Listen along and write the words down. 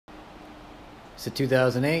It's a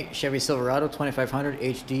 2008 Chevy Silverado 2500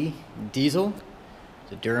 HD diesel.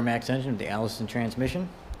 It's a Duramax engine with the Allison transmission.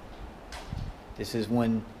 This is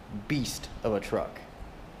one beast of a truck.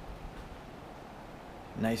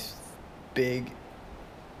 Nice big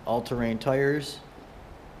all-terrain tires.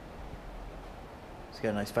 It's got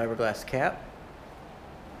a nice fiberglass cap.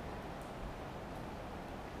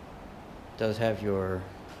 Does have your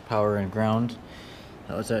power and ground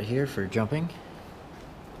outlets out here for jumping.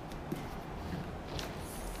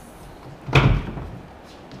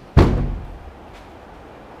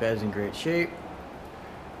 Bed's in great shape.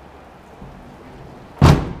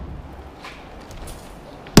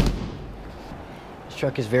 This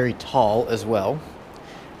truck is very tall as well.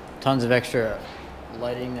 Tons of extra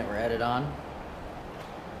lighting that were added on.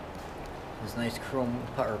 These nice chrome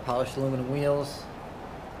or polished aluminum wheels.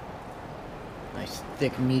 Nice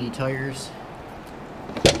thick meaty tires.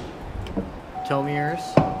 Tow mirrors.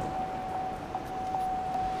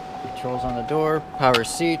 Controls on the door. Power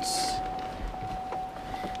seats.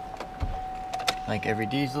 Like every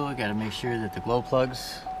diesel, you gotta make sure that the glow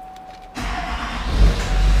plugs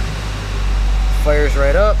fires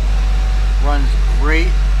right up. Runs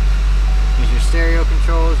great. Here's your stereo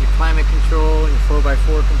controls, your climate control, your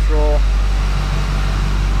 4x4 control,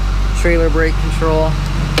 trailer brake control.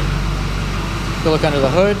 Go look under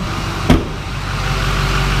the hood.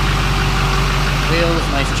 Wheels,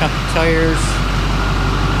 nice chunky tires.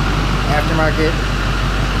 Aftermarket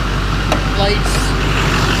lights.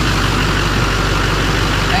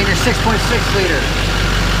 And your 6.6 liter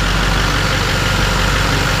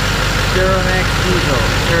Duramax diesel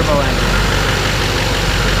turbo engine.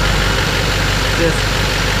 Just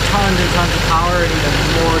tons and tons of power and even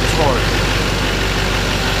more torque.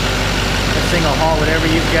 This thing will haul whatever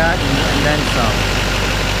you've got and then some.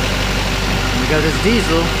 And because it's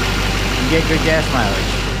diesel, you get good gas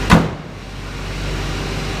mileage.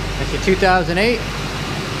 That's your 2008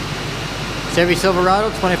 Chevy Silverado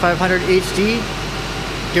 2500 HD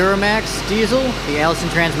Duramax diesel, the Allison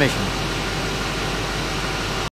transmission.